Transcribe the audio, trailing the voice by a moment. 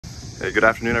Hey, good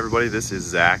afternoon everybody. This is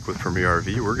Zach with Premier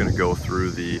RV. We're going to go through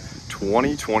the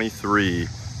 2023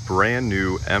 brand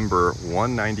new Ember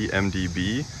 190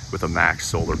 MDB with a max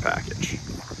solar package.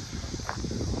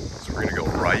 So we're going to go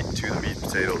right to the meat and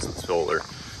potatoes of solar.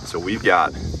 So we've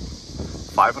got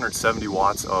 570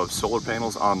 watts of solar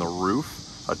panels on the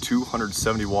roof, a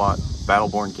 270 watt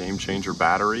Battleborn Game Changer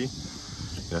battery,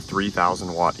 and a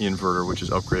 3000 watt inverter, which is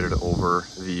upgraded over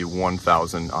the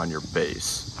 1000 on your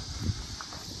base.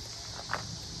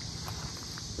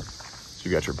 So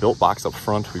you got your built box up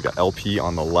front, we've got LP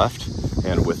on the left,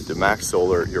 and with the max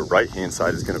solar, your right hand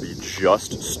side is going to be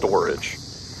just storage.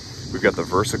 We've got the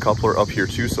Versa coupler up here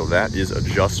too, so that is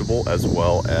adjustable, as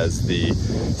well as the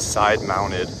side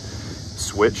mounted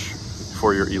switch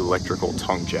for your electrical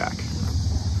tongue jack.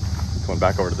 Going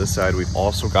back over to this side, we've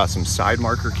also got some side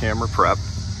marker camera prep.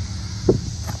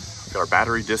 We've got our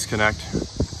battery disconnect,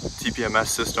 TPMS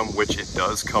system, which it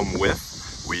does come with.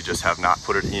 We just have not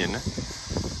put it in.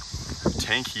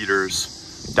 Tank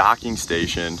heaters, docking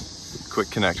station, quick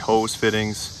connect hose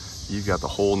fittings. You've got the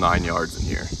whole 9 yards in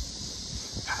here.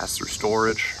 Pass-through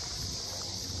storage.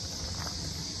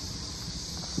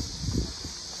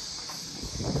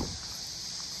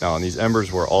 Now on these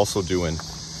Embers, we're also doing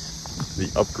the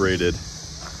upgraded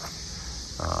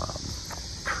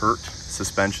Kurt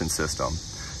suspension system.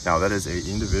 Now that is an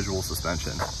individual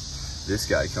suspension. This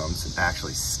guy comes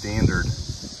actually standard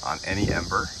on any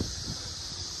Ember.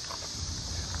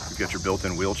 You've got your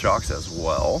built-in wheel chocks as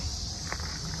well.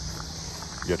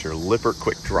 You got your Lippert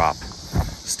quick drop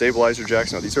stabilizer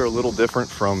jacks. Now these are a little different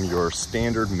from your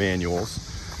standard manuals.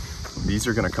 These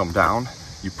are going to come down.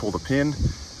 You pull the pin,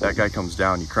 that guy comes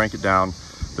down, you crank it down.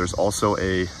 There's also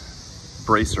a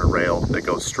bracer rail that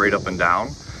goes straight up and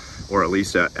down, or at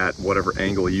least at whatever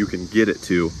angle you can get it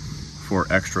to for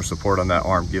extra support on that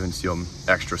arm, giving you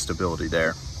extra stability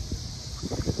there.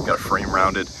 You've got a frame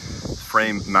mounted,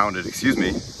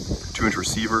 2-inch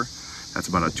receiver. That's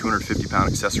about a 250 pound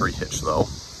accessory hitch though.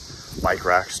 Bike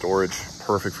rack storage,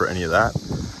 perfect for any of that.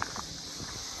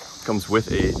 Comes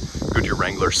with a Goodyear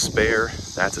Wrangler spare.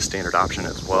 That's a standard option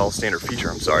as well, standard feature,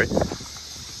 I'm sorry.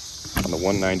 On the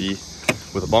 190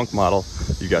 with a bunk model,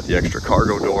 you got the extra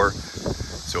cargo door.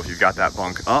 So if you've got that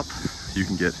bunk up, you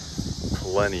can get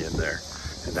plenty in there.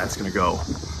 And that's gonna go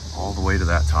all the way to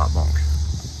that top bunk.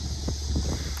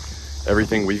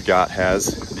 Everything we've got has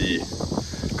the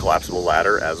collapsible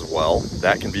ladder as well.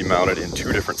 That can be mounted in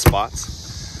 2 different spots.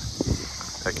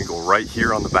 That can go right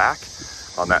here on the back,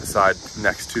 on that side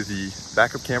next to the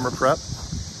backup camera prep.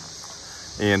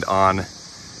 And on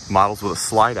models with a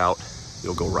slide out,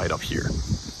 it'll go right up here.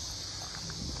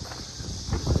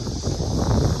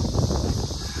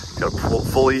 Got a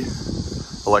fully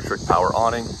electric power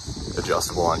awning,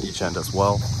 adjustable on each end as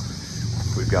well.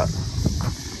 We've got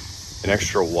an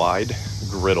extra wide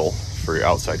griddle for your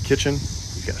outside kitchen.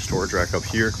 You've got a storage rack up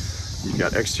here. You've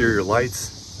got exterior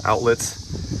lights, outlets,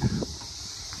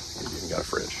 and you even got a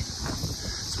fridge.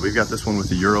 So we've got this one with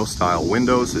the Euro style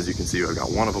windows. As you can see, I've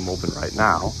got one of them open right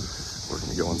now. We're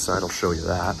gonna go inside, I'll show you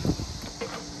that.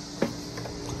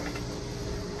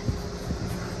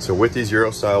 So with these Euro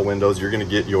style windows, you're gonna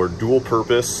get your dual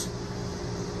purpose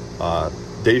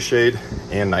day shade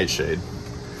and night shade.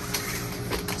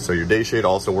 So your day shade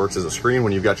also works as a screen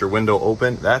when you've got your window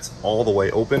open. That's all the way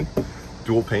open.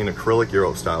 Dual pane acrylic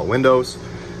Euro style windows.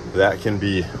 That can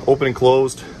be open and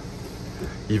closed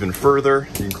even further.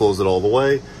 You can close it all the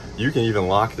way. You can even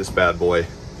lock this bad boy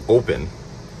open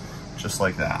just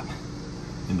like that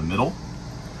in the middle.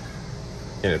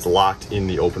 And it's locked in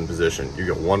the open position. You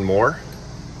get one more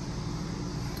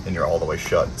and you're all the way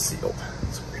shut and sealed.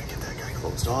 So we're gonna get that guy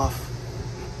closed off.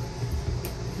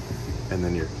 And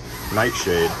then your night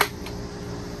shade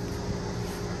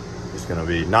is gonna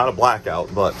be not a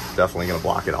blackout, but definitely gonna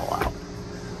block it all out.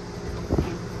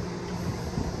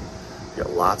 You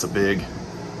got lots of big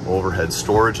overhead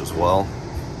storage as well.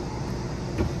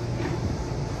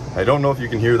 I don't know if you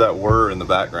can hear that whir in the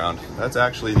background. That's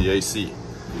actually the AC.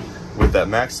 With that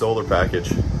max solar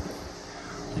package,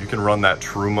 you can run that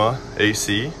Truma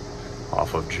AC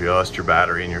off of just your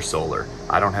battery and your solar.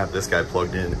 I don't have this guy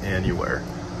plugged in anywhere.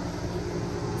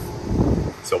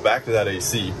 So back to that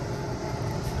AC.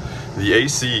 The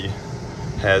AC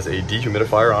has a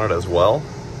dehumidifier on it as well,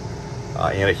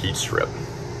 and a heat strip.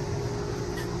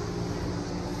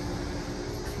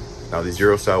 Now these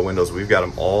Euro style windows, we've got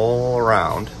them all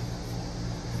around,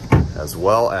 as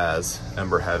well as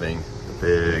Ember having the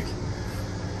big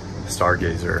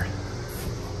Stargazer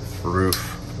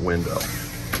roof window.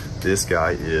 This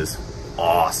guy is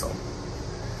awesome.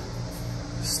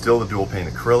 Still the dual pane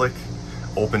acrylic,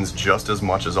 opens just as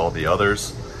much as all the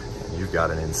others. you've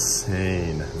got an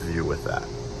insane view with that.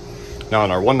 Now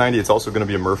on our 190, it's also gonna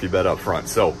be a Murphy bed up front.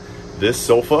 So this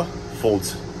sofa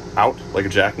folds out like a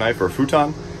jackknife or a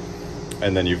futon.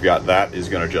 And then you've got that is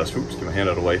gonna just, oops, get my hand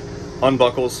out of the way,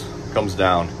 unbuckles, comes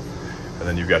down, and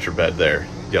then you've got your bed there.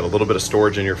 You got a little bit of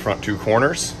storage in your front two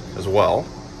corners as well.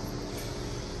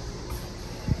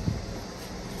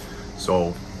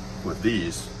 So with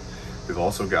these, we've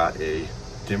also got a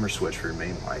dimmer switch for your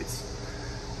main lights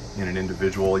and an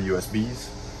individual USBs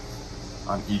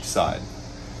on each side.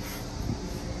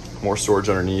 More storage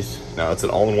underneath. Now it's an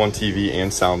all-in-one TV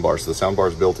and soundbar, so the soundbar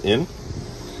is built in.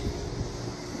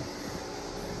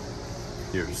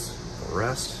 Here's the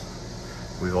rest.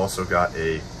 We've also got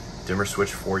a dimmer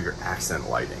switch for your accent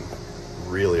lighting.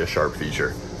 Really a sharp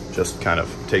feature. Just kind of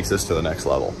takes this to the next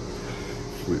level.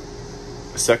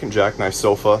 A second jackknife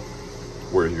sofa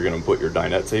where you're gonna put your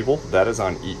dinette table, that is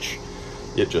on each.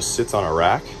 It just sits on a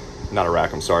rack, not a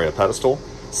rack, I'm sorry, a pedestal,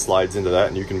 slides into that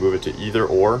and you can move it to either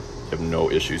or. You have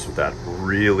no issues with that.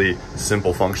 Really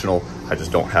simple, functional. I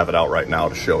just don't have it out right now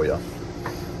to show you.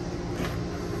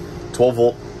 12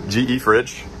 volt GE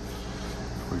fridge.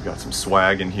 We've got some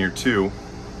swag in here too.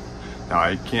 Now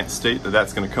I can't state that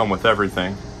that's gonna come with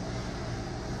everything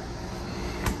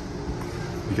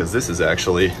because this is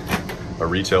actually a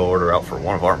retail order out for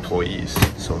one of our employees.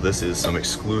 So this is some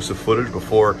exclusive footage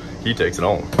before he takes it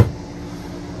home.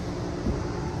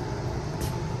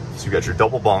 So you got your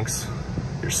double bunks,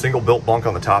 your single built bunk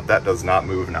on the top, that does not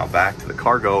move. Now back to the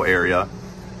cargo area,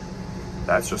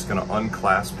 that's just gonna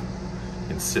unclasp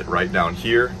and sit right down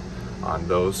here on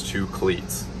those two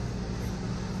cleats.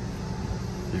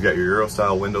 You've got your Euro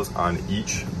style windows on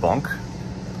each bunk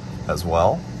as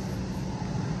well.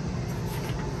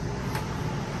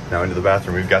 Now into the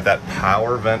bathroom, we've got that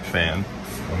power vent fan.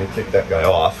 Let me kick that guy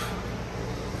off.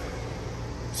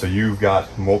 So you've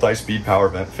got multi-speed power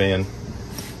vent fan,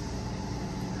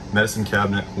 medicine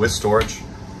cabinet with storage,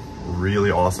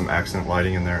 really awesome accent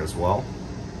lighting in there as well.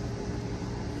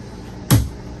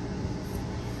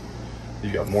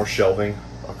 You got more shelving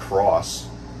across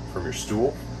from your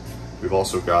stool. We've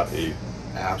also got a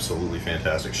absolutely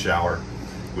fantastic shower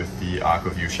with the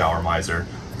AquaView shower miser,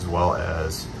 as well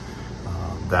as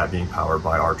that being powered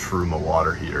by our Truma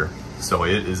water heater. So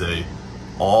it is a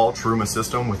all Truma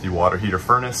system with the water heater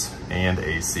furnace and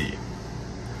AC.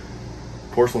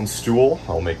 Porcelain stool,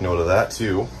 I'll make note of that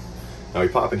too. Now you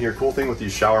pop in here, cool thing with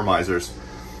these shower misers,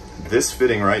 this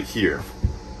fitting right here,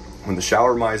 when the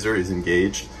shower miser is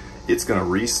engaged, it's gonna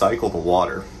recycle the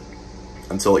water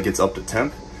until it gets up to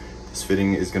temp. This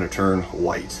fitting is gonna turn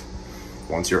white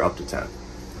once you're up to temp.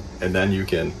 And then you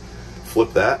can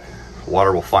flip that,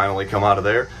 water will finally come out of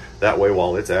there. That way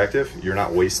while it's active, you're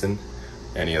not wasting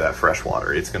any of that fresh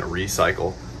water. It's gonna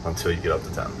recycle until you get up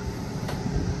to temp.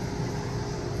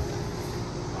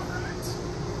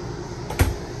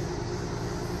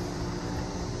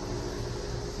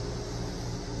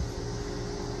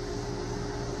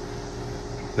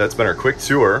 That's been our quick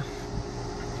tour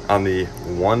on the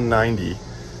 190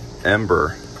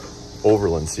 Ember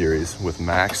Overland series with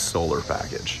Max Solar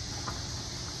Package.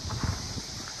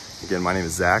 Again, my name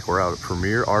is Zach. We're out at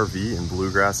Premier RV in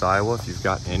Bluegrass, Iowa. If you've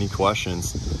got any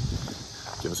questions,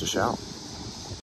 give us a shout.